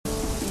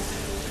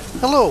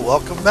Hello,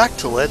 welcome back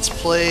to Let's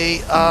Play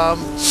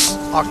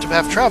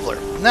Octopath Traveler.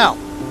 Now,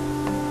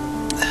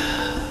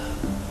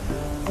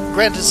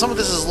 granted, some of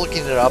this is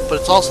looking it up, but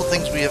it's also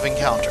things we have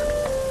encountered.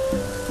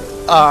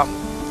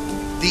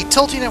 The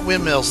tilting at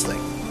windmills thing.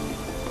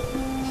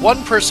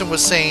 One person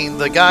was saying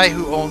the guy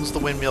who owns the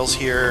windmills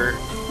here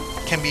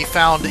can be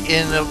found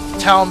in a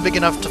town big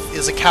enough to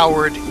is a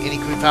coward, and he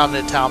can be found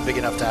in a town big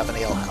enough to have an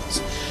alehouse.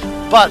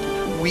 But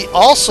we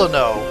also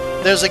know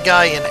there's a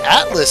guy in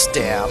Atlas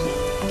Dam.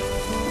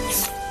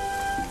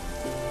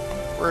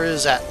 Where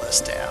is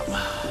Atlas Dam?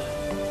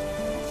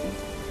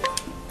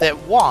 That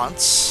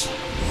wants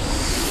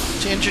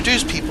to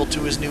introduce people to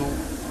his new,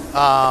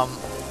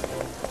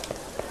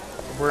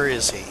 where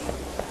is he?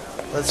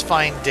 Let's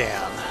find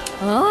Dan.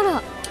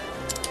 I'm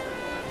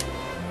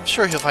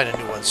sure he'll find a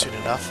new one soon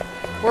enough.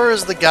 Where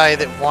is the guy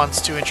that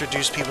wants to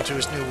introduce people to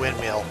his new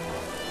windmill?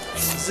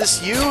 Is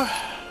this you?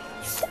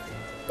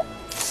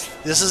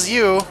 This is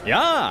you.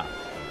 Yeah.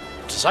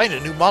 Designed a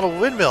new model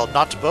windmill,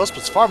 not to boast,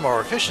 but it's far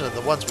more efficient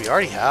than the ones we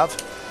already have.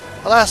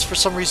 Alas, for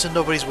some reason,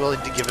 nobody's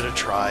willing to give it a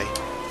try.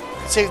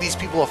 It'd save these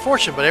people a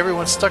fortune, but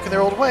everyone's stuck in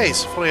their old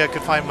ways. If only I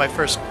could find my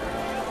first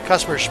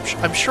customer,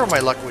 I'm sure my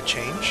luck would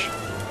change.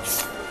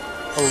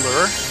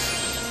 Allure.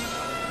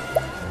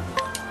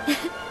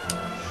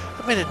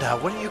 Admit it now,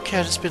 wouldn't you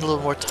care to spend a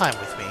little more time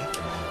with me?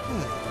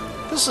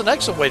 This is an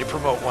excellent way to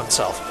promote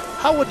oneself.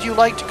 How would you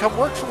like to come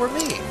work for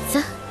me?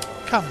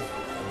 Come.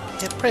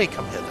 Pray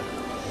come hither.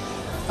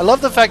 I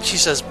love the fact she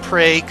says,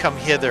 pray come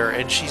hither,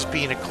 and she's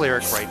being a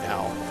cleric right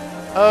now.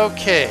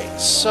 Okay,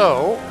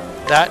 so,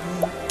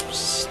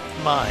 that's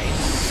mine.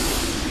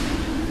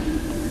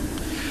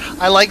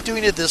 I like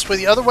doing it this way.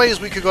 The other way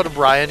is we could go to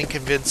Brian and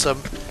convince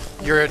him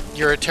you're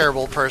a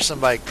terrible person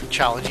by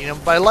challenging him,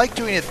 but I like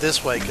doing it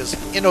this way because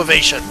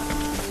innovation.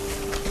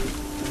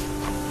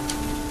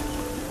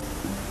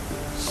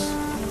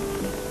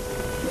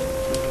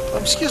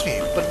 Excuse me,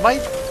 but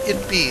might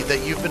it be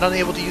that you've been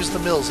unable to use the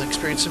mills and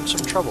experiencing some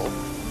trouble?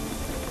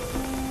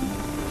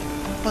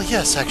 Well,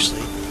 yes,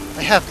 actually.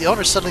 I have. The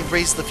owner suddenly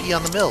raised the fee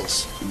on the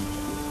mills.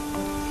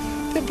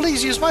 Then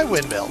please use my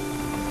windmill.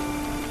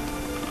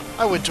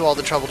 I went to all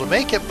the trouble to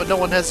make it, but no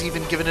one has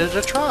even given it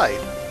a try.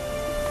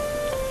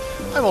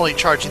 I'm only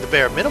charging the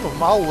bare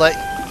minimum.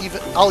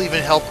 I'll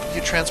even help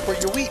you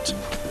transport your wheat.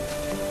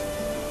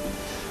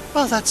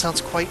 Well, that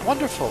sounds quite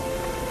wonderful.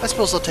 I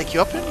suppose I'll take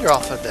you up on your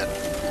offer then.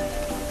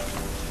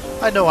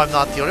 I know I'm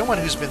not the only one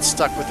who's been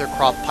stuck with their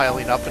crop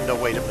piling up and no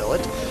way to mill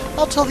it.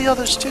 I'll tell the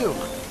others too.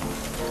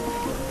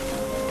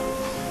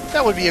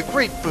 That would be a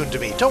great boon to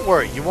me. Don't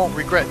worry, you won't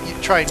regret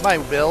trying my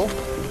mill.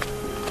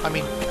 I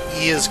mean,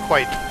 he is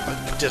quite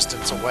a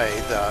distance away.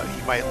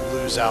 You might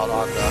lose out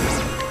on the...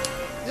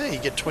 Yeah, you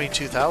get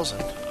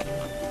 22,000.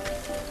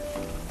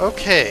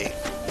 Okay.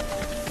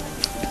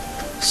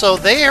 So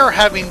they are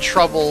having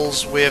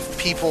troubles with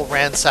people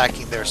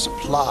ransacking their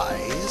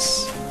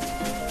supplies.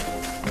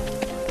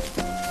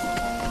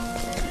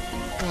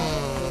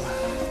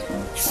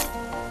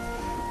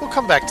 We'll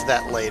come back to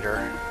that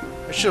later.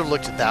 I should have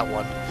looked at that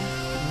one.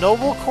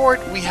 Noble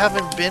Court, we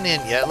haven't been in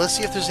yet. Let's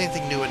see if there's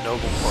anything new in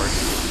Noble Court.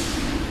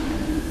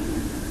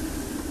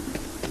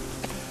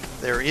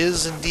 There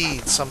is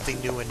indeed something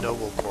new in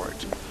Noble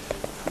Court.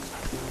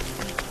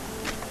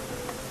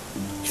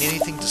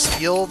 Anything to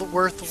steal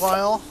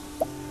worthwhile?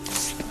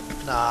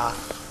 Nah.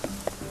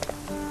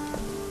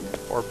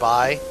 Or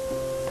buy?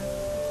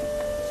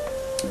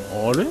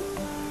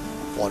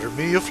 Water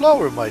me a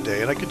flower, my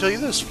day, and I can tell you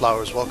this,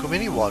 flowers welcome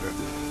any water,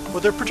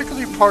 but they're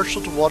particularly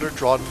partial to water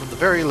drawn from the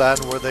very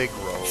land where they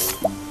grow.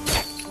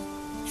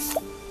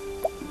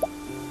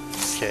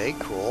 Okay,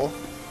 cool.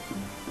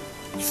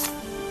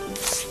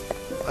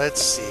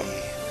 Let's see.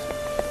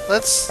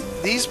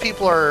 These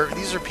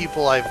are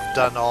people I've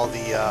done all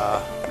the,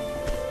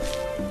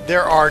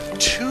 there are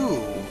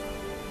two.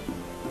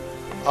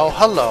 Oh,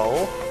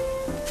 hello.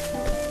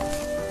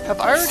 Have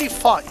I already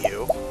fought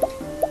you?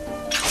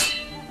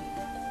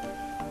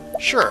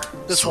 Sure,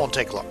 this won't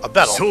take long. A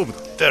battle,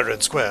 fair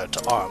and square,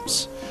 to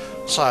arms.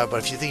 Sorry, but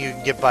if you think you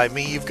can get by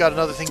me, you've got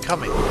another thing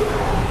coming.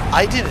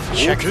 I didn't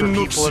check for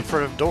people in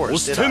front of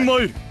doors, did I?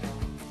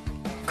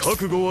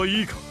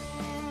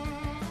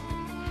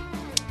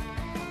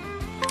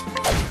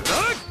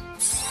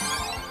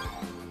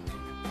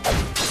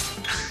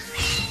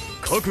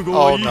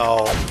 Oh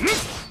no.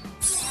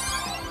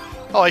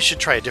 Oh, I should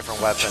try a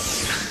different weapon.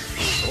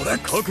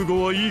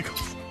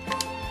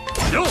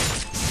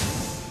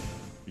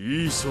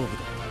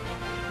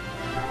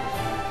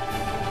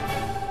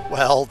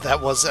 Well, that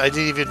was... I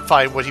didn't even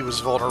find what he was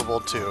vulnerable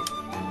to.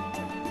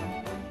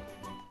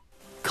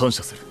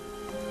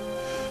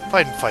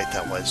 Fight and fight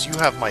that was. You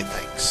have my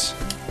thanks.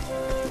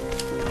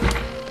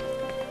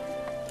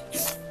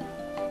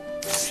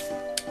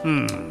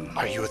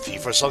 Are you a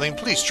thief or something?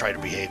 Please try to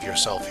behave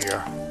yourself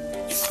here.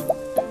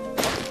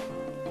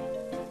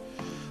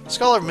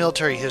 Scholar of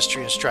military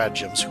history and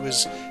stratagems, who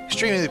is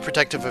extremely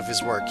protective of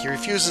his work. He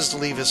refuses to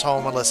leave his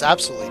home unless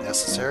absolutely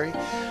necessary.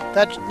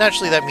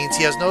 Naturally, that means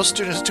he has no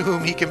students to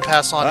whom he can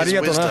pass on his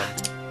wisdom.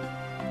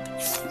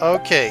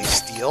 Okay,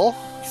 Steel.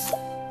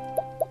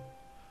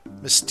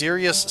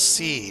 Mysterious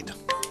Seed.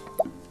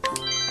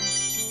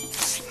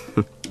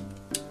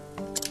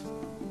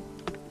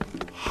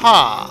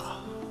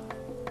 Ha!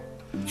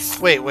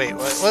 Wait.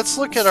 Let's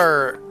look at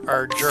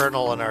our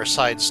journal and our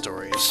side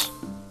stories.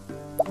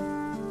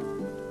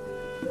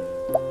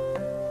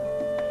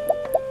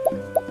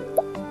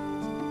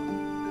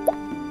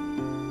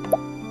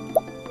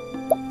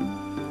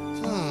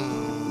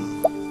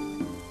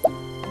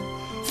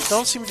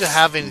 Don't seem to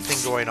have anything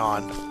going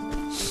on.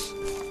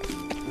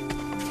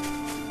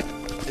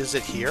 Is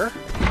it here?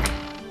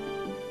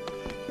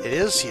 It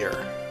is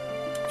here.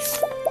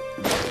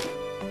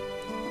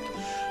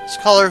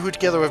 Scholar who,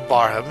 together with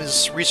Barham,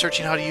 is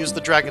researching how to use the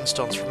Dragon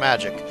Stones for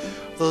magic.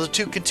 Though the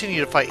two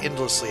continue to fight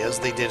endlessly as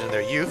they did in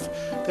their youth,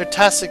 they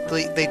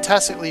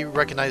tacitly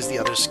recognize the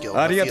other's skill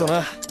in the field.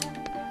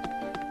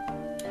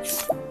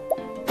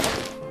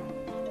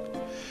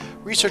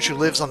 Researcher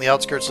lives on the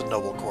outskirts of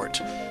Noble Court,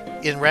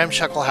 in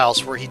Ramshackle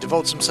House, where he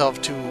devotes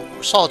himself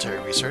to solitary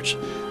research.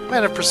 A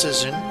man of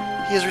precision,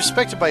 he is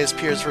respected by his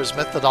peers for his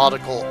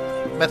methodological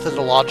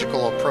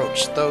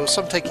approach, though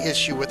some take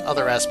issue with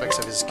other aspects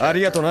of his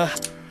character.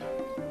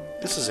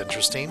 This is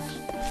interesting.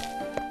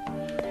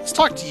 Let's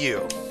talk to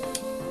you.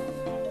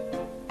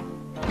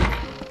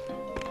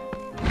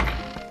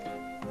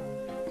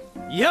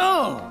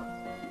 Yo!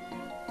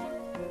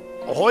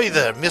 Ahoy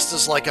there, missed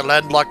us like a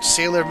landlocked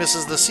sailor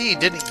misses the sea,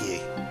 didn't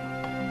ye?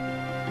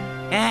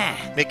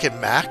 Mikk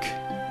and Makk?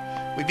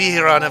 We be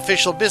here on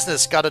official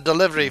business, got a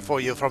delivery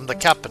for you from the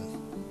captain.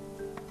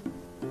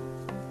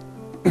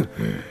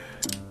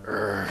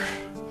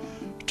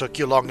 Took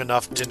you long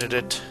enough, didn't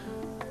it?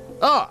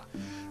 Ah,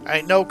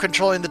 ain't no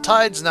controlling the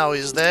tides now,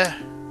 is there?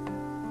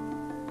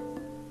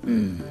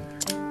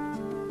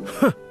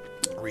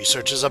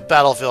 Research is a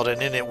battlefield,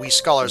 and in it we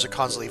scholars are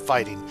constantly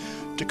fighting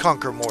to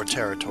conquer more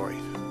territory.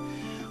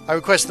 I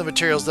request the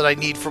materials that I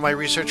need for my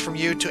research from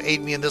you to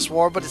aid me in this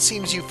war, but it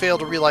seems you fail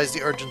to realize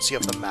the urgency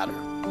of the matter.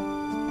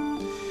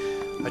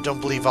 I don't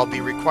believe I'll be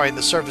requiring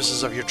the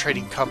services of your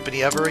trading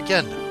company ever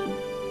again.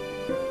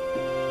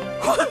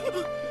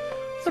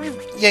 You're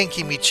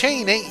yanking me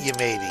chain, ain't you,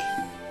 matey?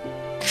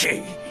 If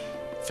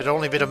it had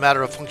only been a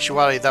matter of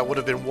punctuality, that would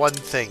have been one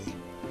thing.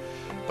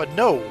 But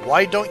no,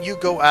 why don't you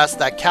go ask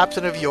that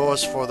captain of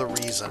yours for the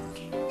reason?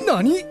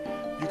 Nani?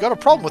 You got a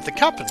problem with the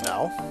captain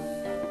now.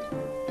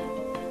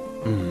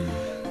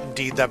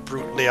 Indeed, that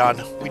brute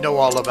Leon. We know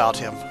all about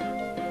him.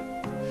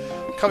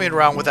 Coming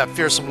around with that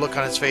fearsome look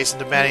on his face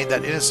and demanding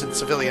that innocent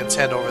civilians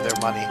hand over their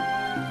money.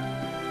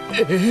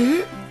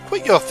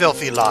 Quit your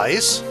filthy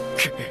lies.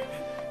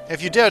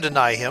 If you dare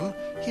deny him,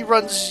 he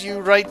runs you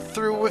right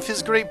through with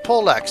his great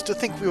poleaxe. To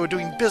think we were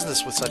doing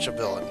business with such a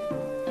villain.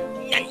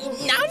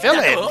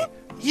 Villain!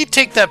 Ye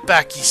take that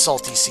back, ye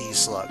salty sea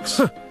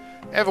slugs.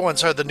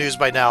 Everyone's heard the news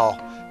by now.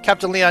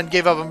 Captain Leon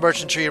gave up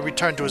merchantry and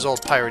returned to his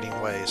old pirating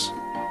ways.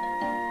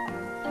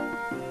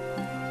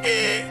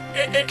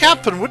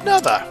 Captain would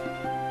never.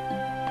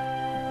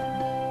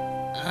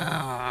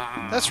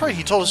 That's right,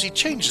 he told us he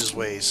changed his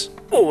ways.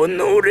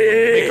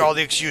 Make all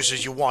the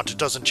excuses you want. It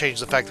doesn't change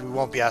the fact that we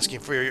won't be asking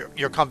for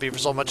your company for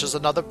so much as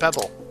another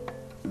pebble.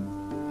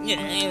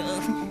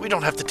 We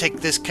don't have to take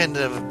this kind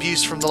of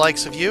abuse from the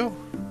likes of you.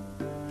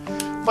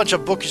 Bunch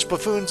of bookish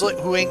buffoons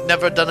who ain't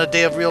never done a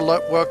day of real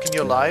work in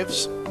your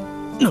lives.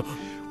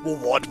 Well,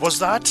 what was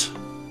that?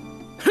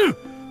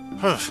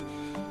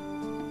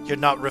 You're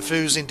not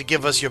refusing to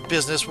give us your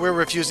business, we're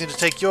refusing to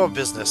take your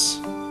business.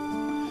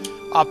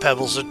 Our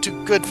pebbles are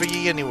too good for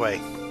ye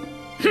anyway.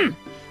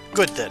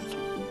 Good then.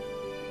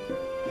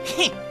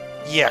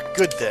 Yeah,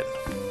 good then.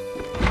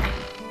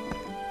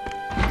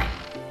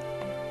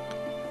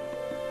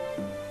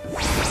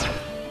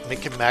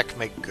 Mikk and Makk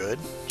make good?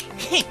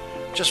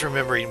 Just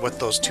remembering what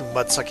those two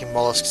mud-sucking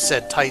mollusks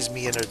said ties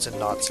me innards and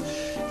knots.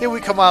 Here we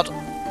come out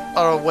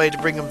our way to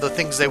bring them the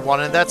things they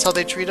want, and that's how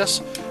they treat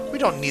us? We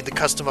don't need the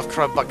custom of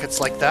crab buckets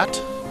like that.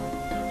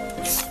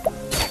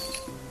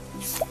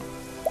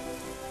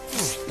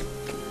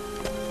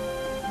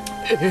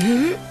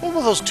 What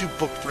were those two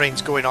book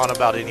brains going on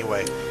about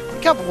anyway? The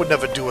captain would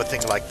never do a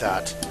thing like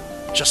that.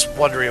 Just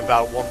wondering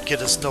about it won't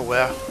get us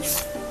nowhere.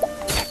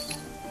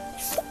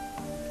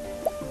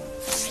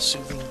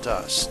 Soothing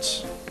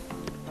dust.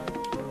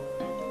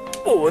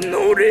 Oh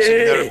no!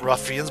 Ignorant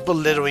ruffians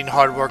belittling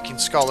hard-working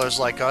scholars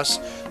like us.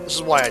 This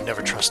is why I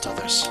never trust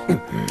others.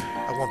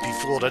 I won't be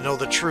fooled, I know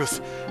the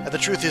truth. And the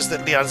truth is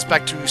that Leon is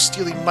back to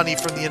stealing money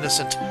from the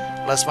innocent.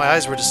 Unless my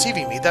eyes were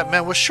deceiving me, that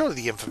man was surely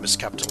the infamous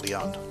Captain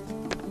Leon.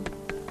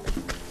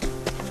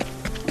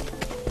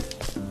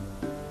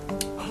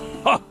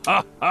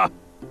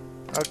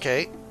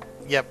 Okay.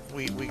 Yep,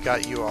 we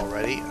got you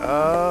already.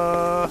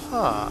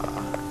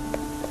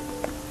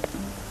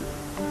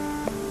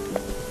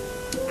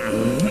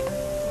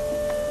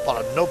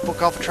 Bought a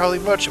notebook off a Charlie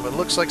Merchant, but it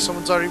looks like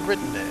someone's already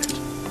written it.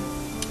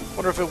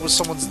 Wonder if it was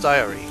someone's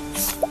diary.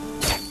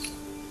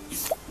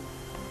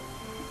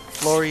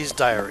 Florrie's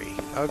diary.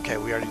 Okay,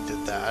 we already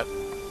did that.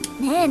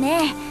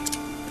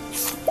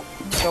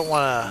 Don't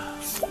wanna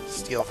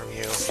steal steal from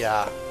you.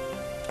 Yeah.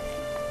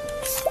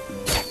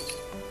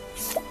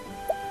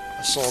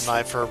 A soul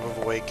knife, herb of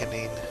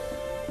awakening.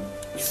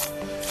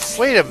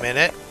 Wait a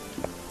minute.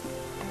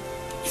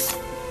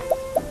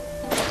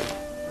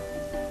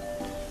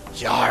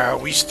 Yar,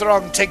 we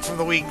strong take from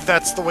the weak.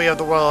 That's the way of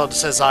the world,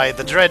 says I.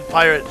 The dread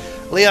pirate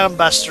Leon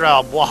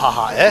Bastral.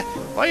 Wahaha, eh?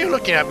 Why are you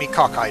looking at me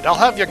cockeyed? I'll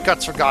have your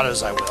guts forgot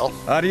as I will.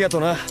 What do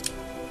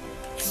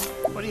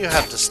you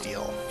have to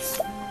steal?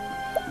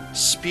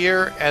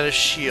 Spear and a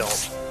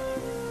shield.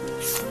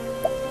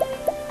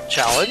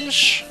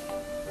 Challenge?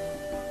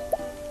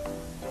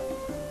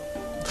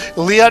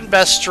 Leon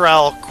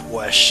Bastral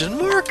question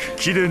mark?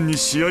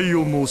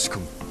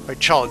 I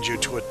challenge you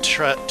to a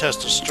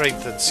test of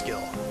strength and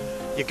skill.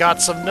 You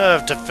got some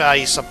nerve to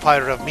face a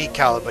pirate of me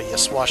caliber, you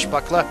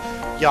swashbuckler.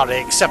 You ought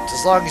to accept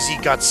as long as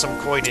you got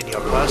some coin in your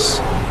purse.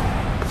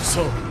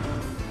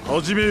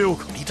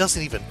 He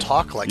doesn't even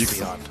talk like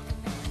Leon.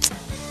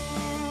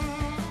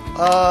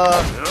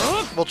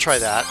 We'll try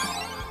that.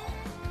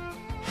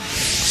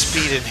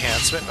 Speed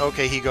enhancement.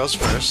 Okay, he goes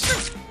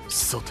first.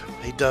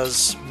 He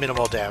does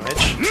minimal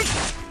damage.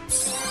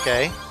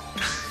 Okay.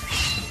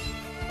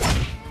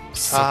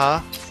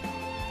 Uh-huh.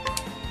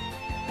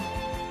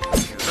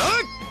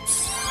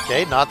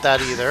 Okay, not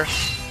that either.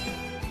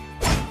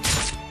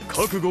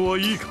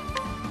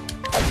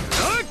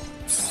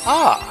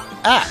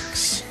 Ah,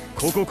 axe.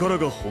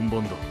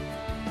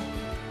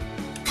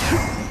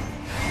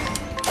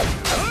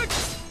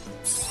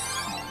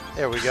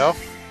 There we go.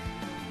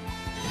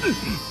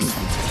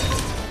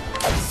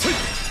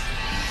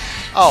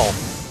 Oh.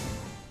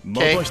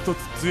 Okay.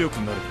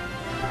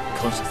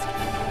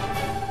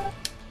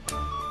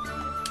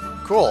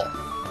 Cool.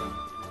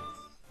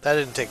 That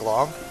didn't take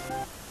long.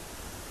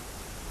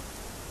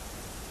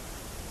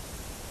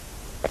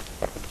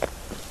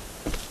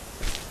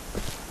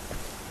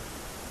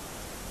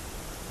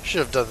 Should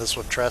have done this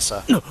with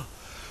Tressa.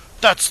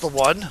 That's the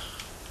one.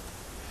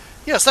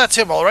 Yes, that's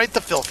him, all right,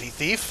 the filthy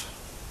thief.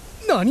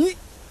 Nani?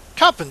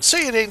 Captain,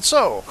 say it ain't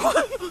so.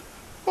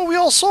 Well, we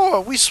all saw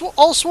it. We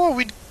all swore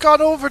we'd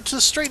gone over to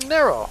the straight and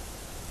narrow.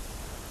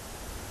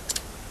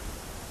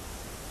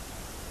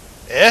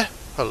 Eh?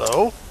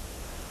 Hello?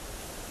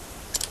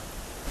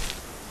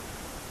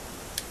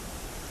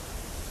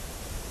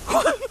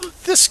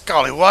 This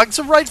scallywag's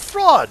a right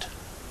fraud.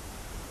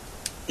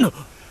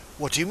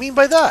 What do you mean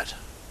by that?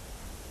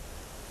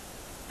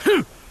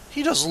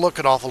 He does look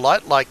an awful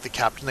lot like the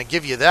captain, I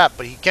give you that,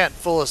 but he can't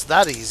fool us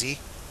that easy.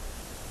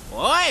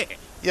 What?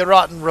 You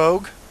rotten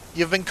rogue.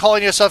 You've been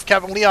calling yourself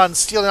Captain Leon,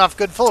 stealing off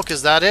good folk,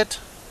 is that it?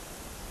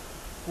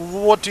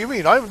 What do you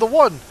mean? I'm the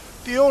one,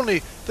 the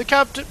only, the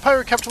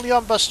pirate Captain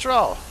Leon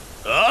Bastral.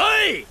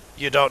 Aye!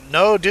 You don't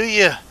know, do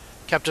you?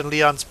 Captain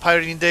Leon's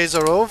pirating days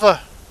are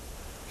over.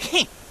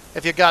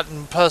 If you got to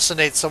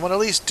impersonate someone, at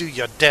least do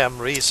your damn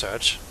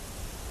research.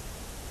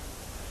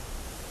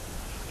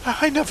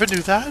 I never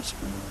knew that.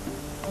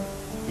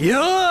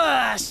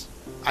 Yes!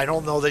 I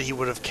don't know that he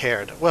would have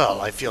cared. Well,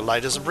 I feel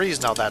light as a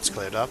breeze now that's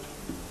cleared up.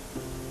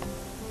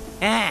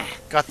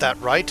 Got that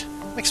right?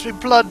 Makes me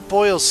blood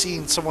boil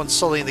seeing someone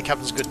sullying the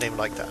captain's good name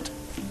like that.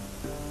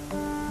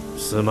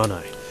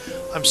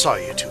 I'm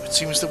sorry, you two. It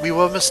seems that we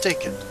were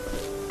mistaken.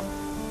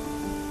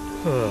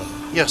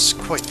 Yes,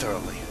 quite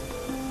thoroughly.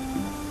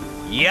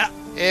 Yeah.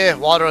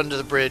 Water under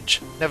the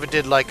bridge. Never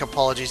did like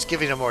apologies,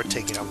 giving them or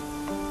taking them.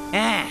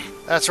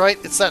 That's right,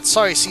 it's that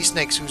sorry sea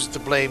snakes who's to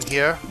blame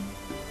here.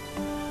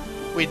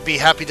 We'd be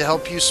happy to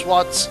help you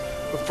swats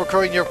with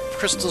procuring your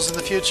crystals in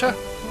the future.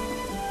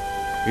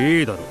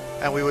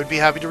 And we would be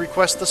happy to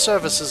request the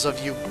services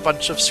of you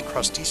bunch of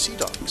crusty sea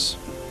dogs.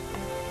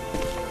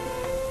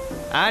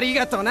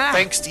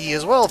 Thanks to ye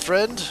as well,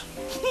 friend.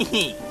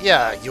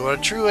 Yeah, you are a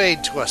true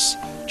aid to us.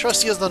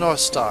 Trusty as the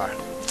North Star.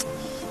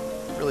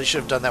 Really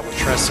should have done that with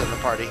Tressa in the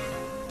party.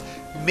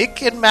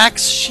 Mikk and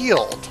Makk's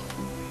shield.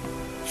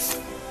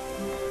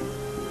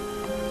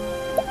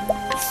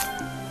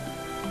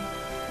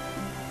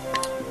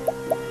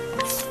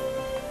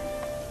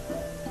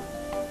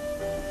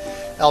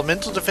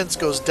 Elemental defense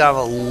goes down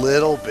a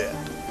little bit.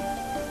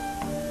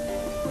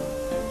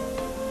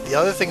 The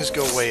other things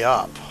go way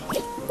up.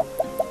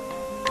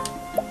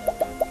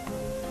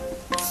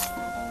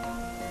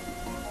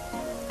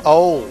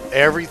 Oh,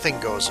 everything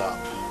goes up.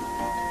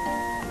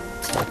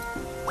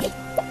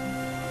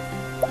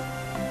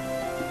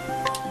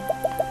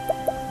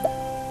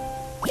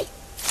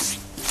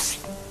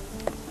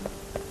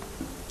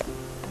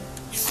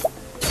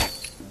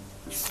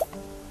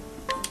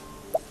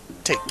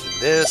 Taking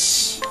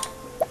this.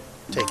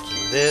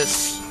 Taking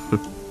this.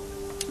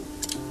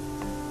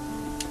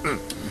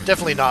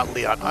 Definitely not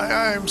Leon.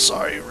 I'm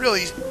sorry.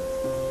 Really,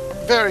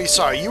 very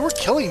sorry. You were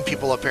killing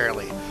people,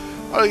 apparently.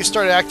 Oh, you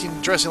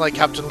started dressing like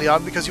Captain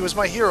Leon because he was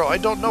my hero. I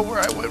don't know where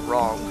I went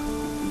wrong.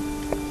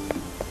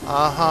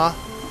 Uh-huh.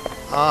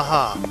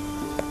 Uh-huh.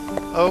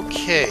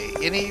 Okay.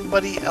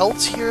 Anybody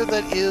else here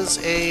that is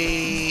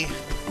a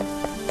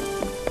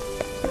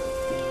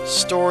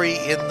story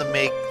in the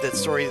that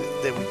story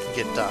that we can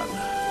get done?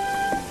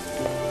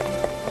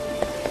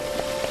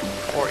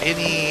 Or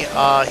any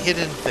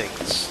hidden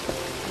things.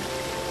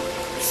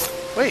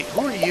 Wait,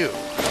 who are you?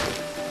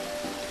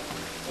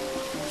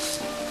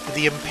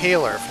 The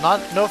Impaler.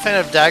 No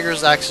fan of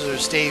daggers, axes, or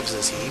staves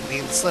is he.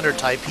 Being the slender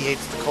type, he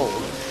hates the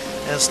cold,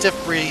 and a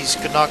stiff breeze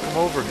could knock him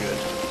over good.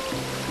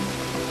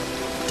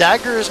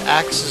 Daggers,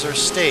 axes, or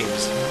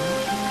staves.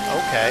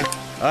 Okay.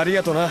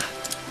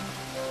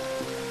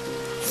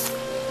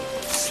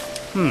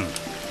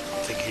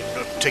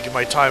 Taking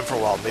my time for a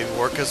while. Maybe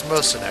work as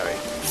mercenary.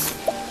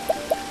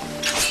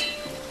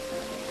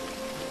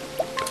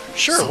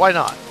 Sure, why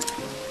not?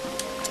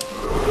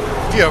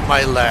 Fear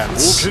my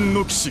lance.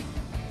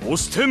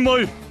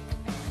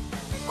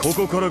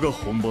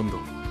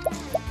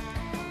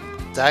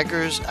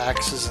 Daggers,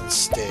 axes, and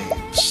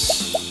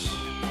staves.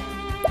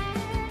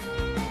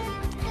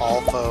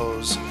 All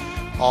foes.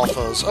 All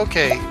foes.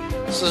 Okay,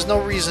 so there's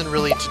no reason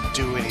really to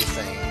do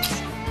anything.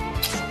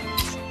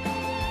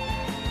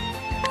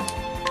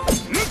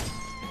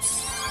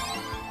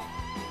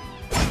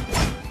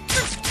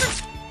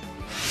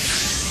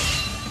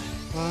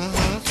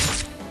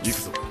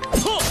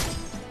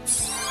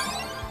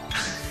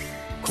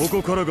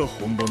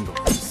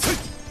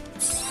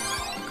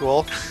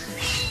 Cool.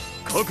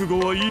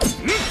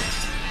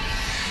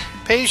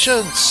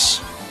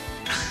 Patience.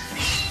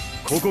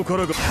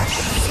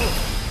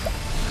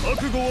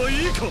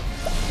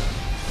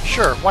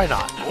 Sure, why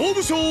not?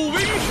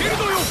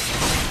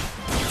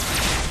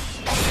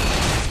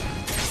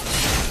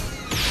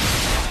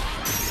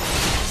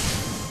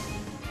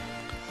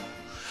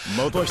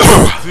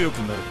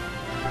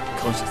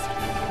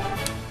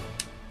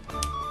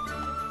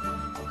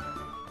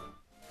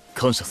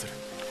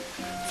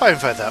 Fine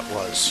fight that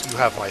was. You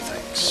have my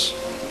thanks.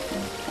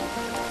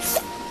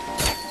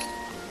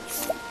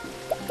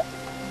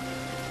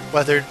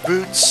 Weathered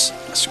boots,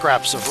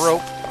 scraps of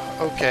rope.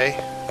 Okay.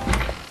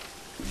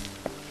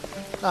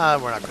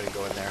 We're not going to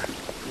go in there.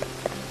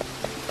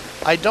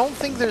 I don't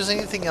think there's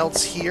anything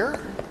else here.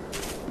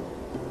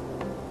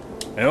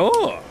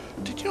 Oh.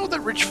 Did you know that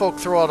rich folk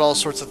throw out all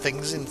sorts of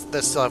things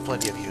that still have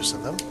plenty of use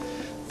in them?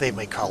 They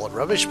may call it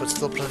rubbish, but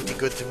still plenty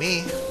good to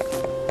me.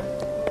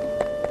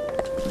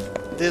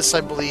 This,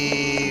 I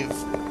believe,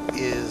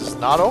 is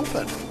not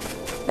open.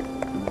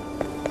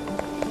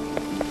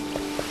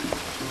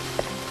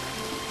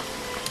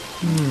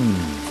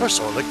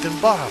 First Orlick, then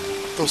bottom.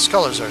 Those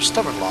scholars are a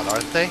stubborn lot,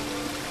 aren't they?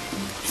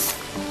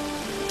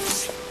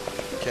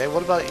 Okay,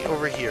 what about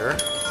over here?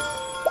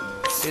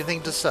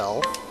 Anything to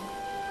sell?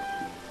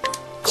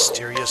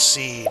 Mysterious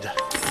seed.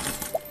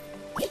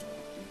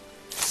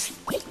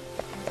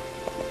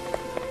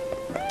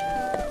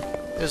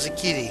 There's a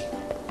kitty.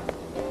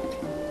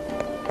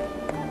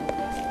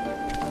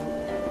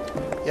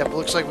 Yep,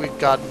 looks like we've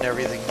gotten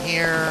everything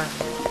here.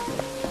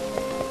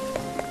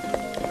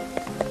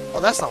 Oh,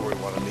 that's not where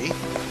we want to be.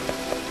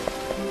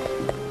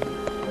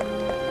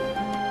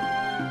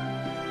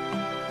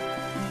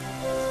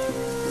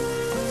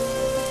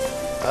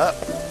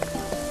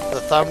 The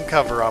thumb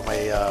cover on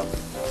my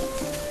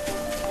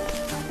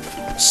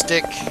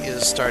stick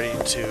is starting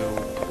to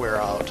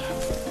wear out.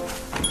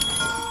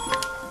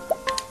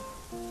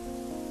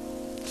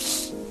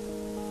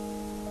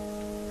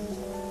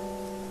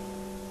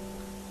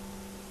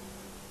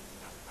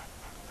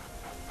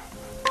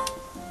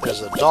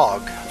 There's a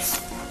dog.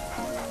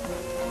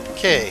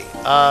 Okay,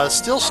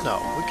 Still Snow.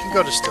 We can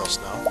go to Still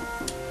Snow.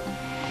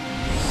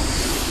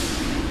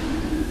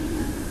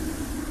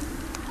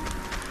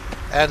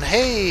 And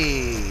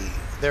hey,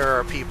 there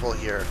are people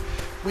here.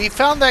 We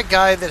found that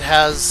guy that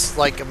has,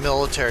 like, a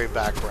military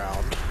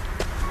background.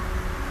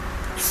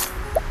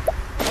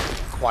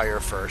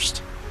 Inquire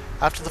first.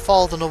 After the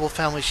fall of the noble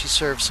family she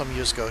served some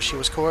years ago, she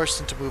was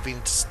coerced into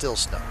moving to Still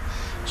Snow.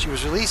 She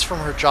was released from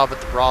her job at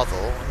the brothel,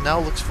 and now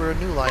looks for a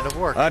new line of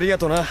work.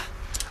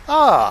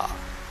 Ah!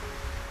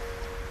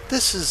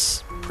 This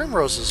is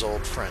Primrose's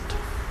old friend.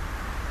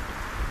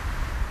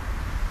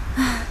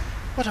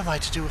 What am I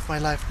to do with my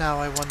life now,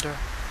 I wonder?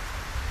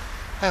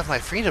 I have my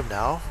freedom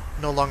now.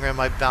 No longer am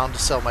I bound to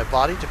sell my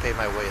body to pay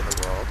my way in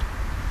the world.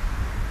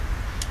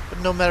 But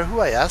no matter who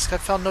I ask,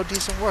 I've found no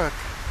decent work.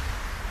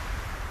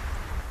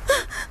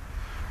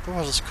 The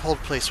world is a cold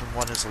place when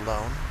one is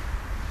alone.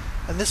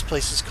 And this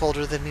place is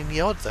colder than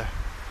any other.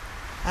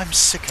 I'm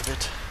sick of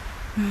it.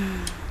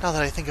 Now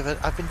that I think of it,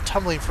 I've been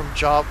tumbling from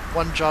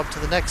one job to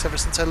the next ever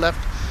since I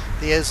left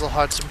the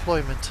Azelhart's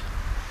employment.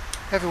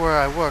 Everywhere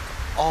I work,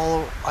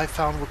 all I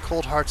found were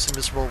cold hearts and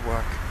miserable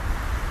work.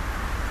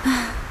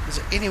 Is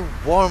there any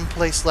warm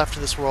place left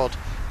in this world?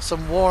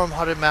 Some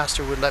warm-hearted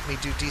master would let me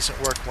do decent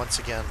work once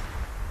again.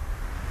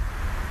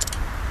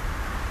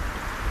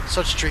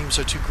 Such dreams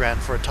are too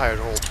grand for a tired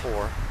old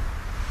whore.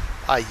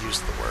 I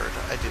used the word.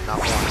 I did not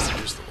want to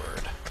use the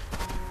word.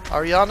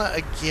 Ariana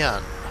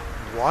again.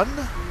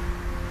 1?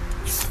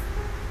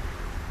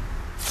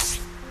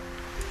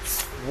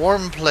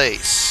 Warm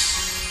place.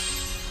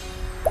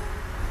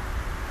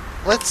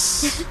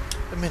 Let's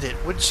admit it.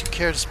 Wouldn't you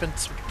care to spend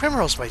some...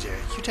 Primrose, my dear,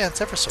 you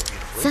dance ever so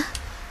beautifully.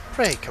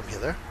 Pray, come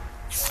hither.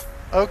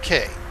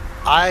 Okay.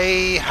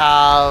 I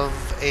have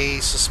a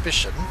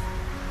suspicion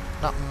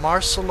Not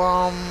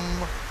Marsalam.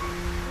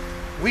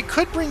 We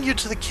could bring you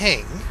to the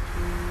king.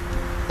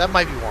 That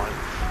might be one.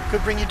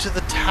 Could bring you to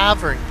the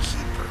tavern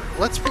keeper.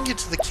 Let's bring you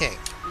to the king.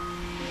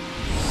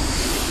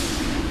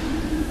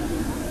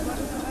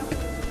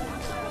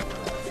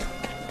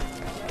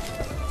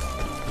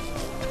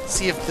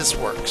 See if this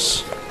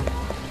works.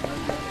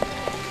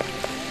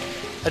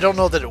 I don't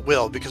know that it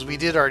will, because we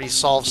did already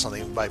solve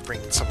something by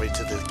bringing somebody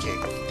to the king.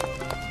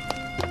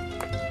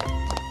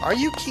 Are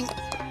you king?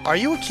 Are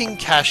you a King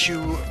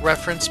Cashew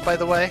reference, by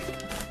the way?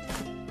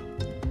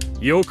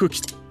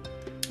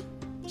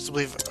 So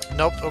believe.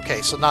 Nope.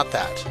 Okay, so not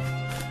that.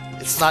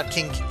 It's not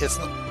King. It's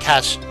not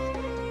Cash.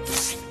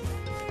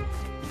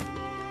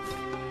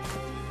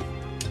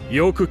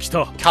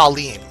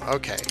 Kalim.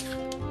 Okay.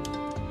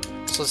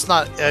 So it's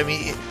not. I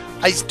mean,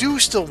 I do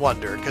still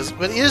wonder because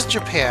it is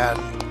Japan.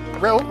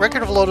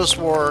 Record of Lotus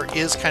War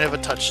is kind of a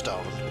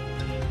touchstone.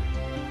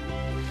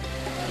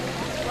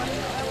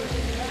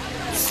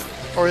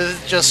 Or is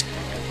it just,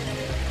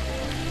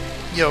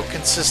 you know,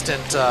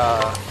 consistent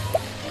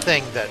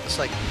thing that it's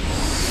like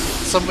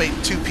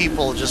two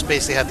people just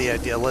basically had the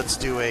idea, let's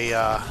do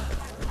a,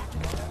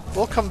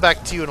 we'll come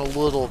back to you in a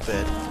little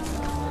bit.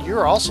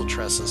 You're also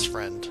Tressa's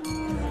friend.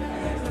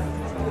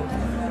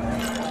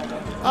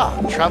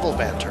 Ah, travel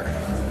banter.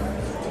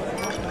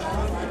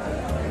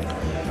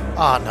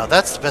 Ah, now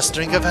that's the best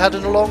drink I've had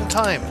in a long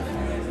time.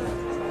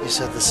 You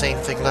said the same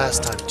thing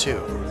last time,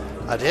 too.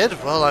 I did?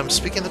 Well, I'm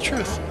speaking the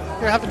truth.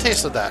 Here, have a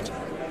taste of that.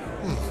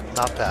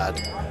 Not bad.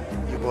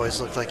 You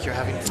boys look like you're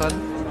having fun.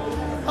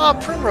 Ah,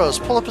 Primrose,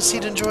 pull up a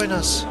seat and join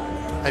us.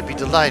 I'd be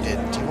delighted.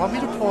 Do you want me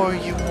to pour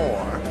you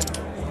more?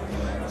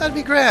 That'd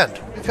be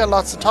grand. We've got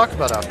lots to talk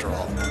about after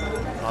all.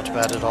 Not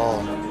bad at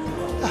all.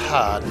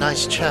 Aha,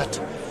 nice chat.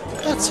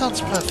 That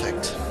sounds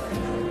perfect.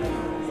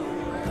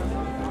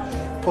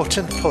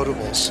 Potent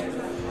potables.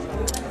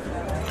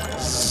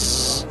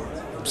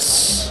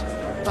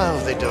 Oh,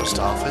 they dozed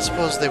off. I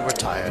suppose they were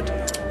tired.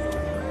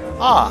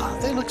 Ah,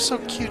 they look so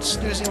cute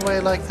snoozing away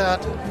like that.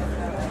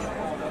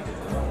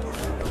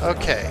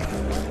 Okay.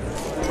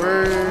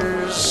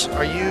 Where's...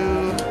 Are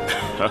you...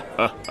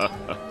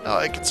 Oh,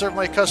 I can serve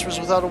my customers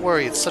without a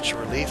worry. It's such a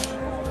relief.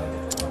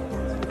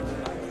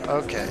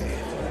 Okay.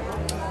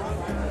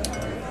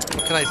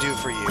 What can I do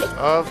for you?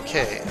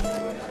 Okay.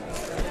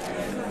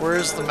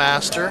 Where's the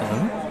master?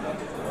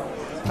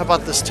 How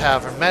about this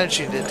tavern?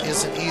 Managing it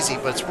isn't easy,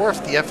 but it's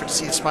worth the effort to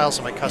see the smiles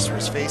on my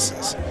customers'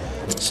 faces.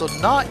 So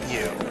not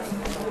you.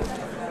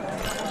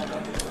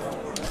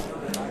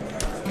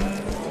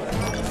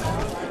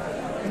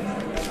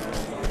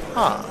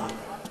 Huh.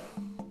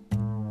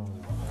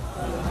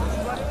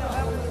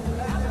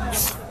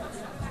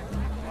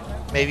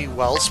 Maybe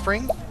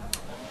Wellspring?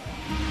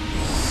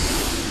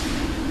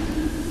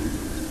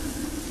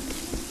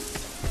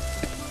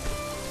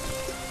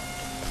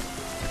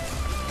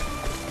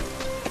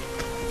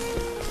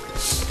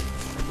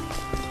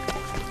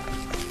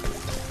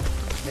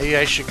 Maybe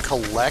I should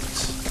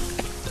collect.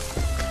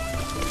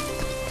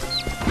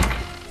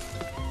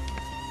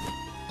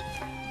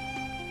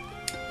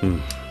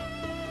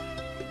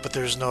 But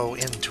there's no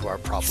end to our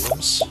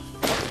problems.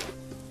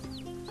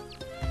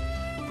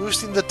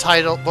 Boosting the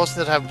title,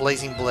 boasting that have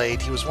Blazing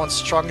Blade, he was once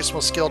the strongest,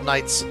 most skilled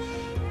knights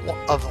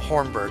of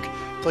Hornburg.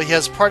 Though he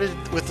has parted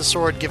with the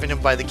sword given him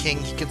by the king,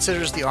 he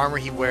considers the armor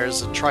he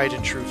wears a tried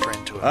and true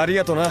friend to him.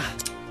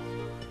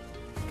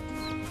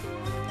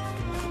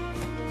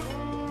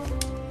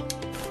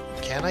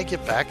 Can I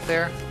get back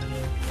there?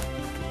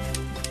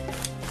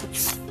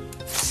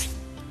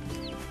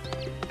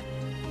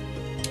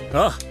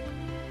 Huh?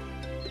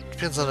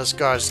 Depends on his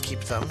guards to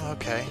keep them.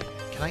 Okay.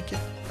 Can I get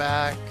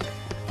back?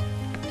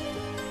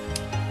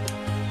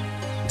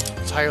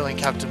 Hireling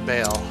Captain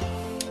Bale.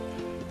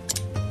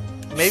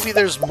 Maybe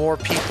there's more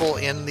people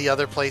in the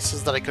other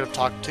places that I could have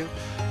talked to.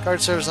 Guard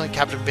serves under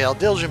Captain Bale,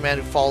 diligent man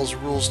who follows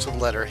rules to the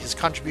letter. His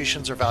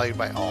contributions are valued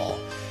by all.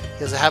 He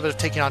has a habit of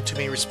taking on too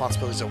many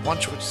responsibilities at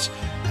once, which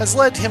has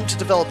led him to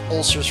develop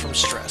ulcers from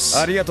stress.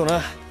 New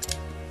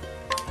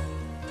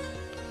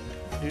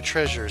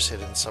treasures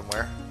hidden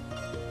somewhere.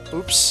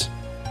 Oops.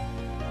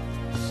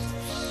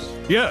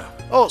 Yeah.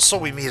 Oh, so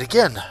we meet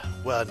again.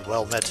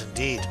 Well met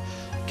indeed.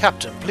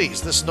 Captain,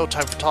 please, this is no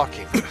time for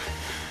talking.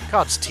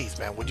 God's teeth,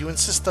 man, would you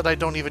insist that I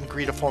don't even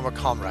greet a former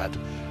comrade?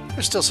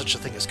 There's still such a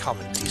thing as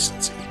common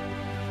decency.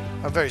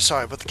 I'm very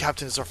sorry, but the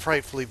captain is a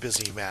frightfully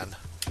busy man.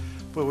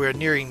 But we are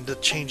nearing the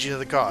changing of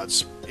the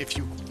guards. If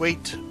you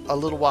wait a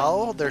little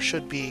while, there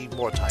should be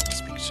more time to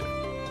speak soon.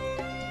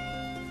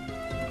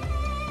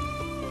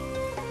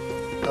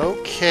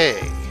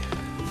 Okay.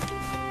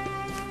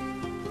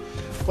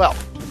 Well,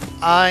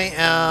 I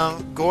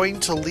am going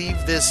to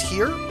leave this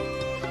here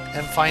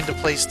and find a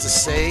place to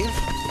save.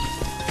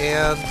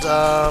 And,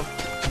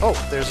 oh,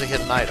 there's a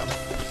hidden item.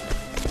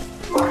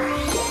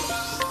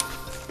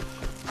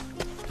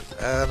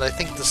 And I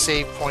think the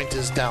save point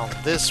is down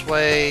this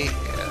way.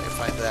 And I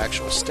find the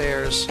actual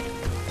stairs.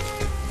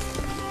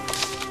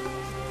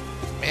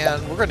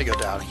 And we're going to go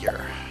down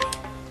here.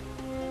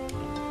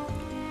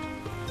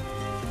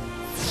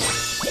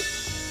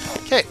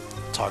 Okay,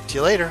 talk to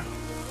you later.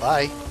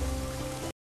 Bye.